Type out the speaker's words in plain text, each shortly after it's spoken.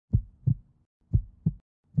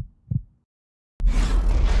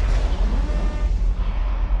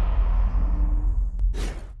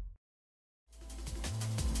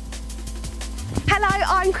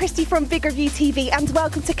I'm Christy from Big Review TV and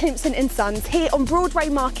welcome to Climpson Sons here on Broadway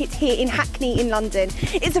Market here in Hackney in London.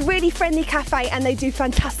 It's a really friendly cafe and they do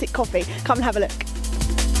fantastic coffee. Come and have a look.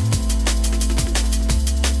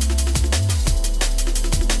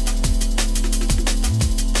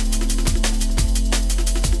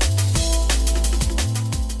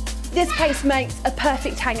 This place makes a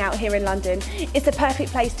perfect hangout here in London. It's a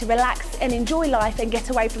perfect place to relax and enjoy life and get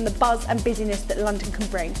away from the buzz and busyness that London can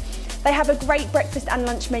bring. They have a great breakfast and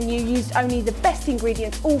lunch menu, used only the best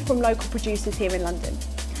ingredients, all from local producers here in London.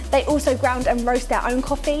 They also ground and roast their own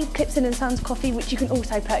coffee, Climpson Sons coffee, which you can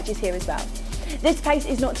also purchase here as well. This place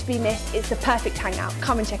is not to be missed, it's the perfect hangout.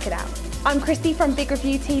 Come and check it out. I'm Christy from Big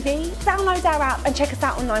Review TV. Download our app and check us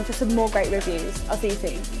out online for some more great reviews. I'll see you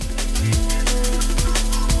soon.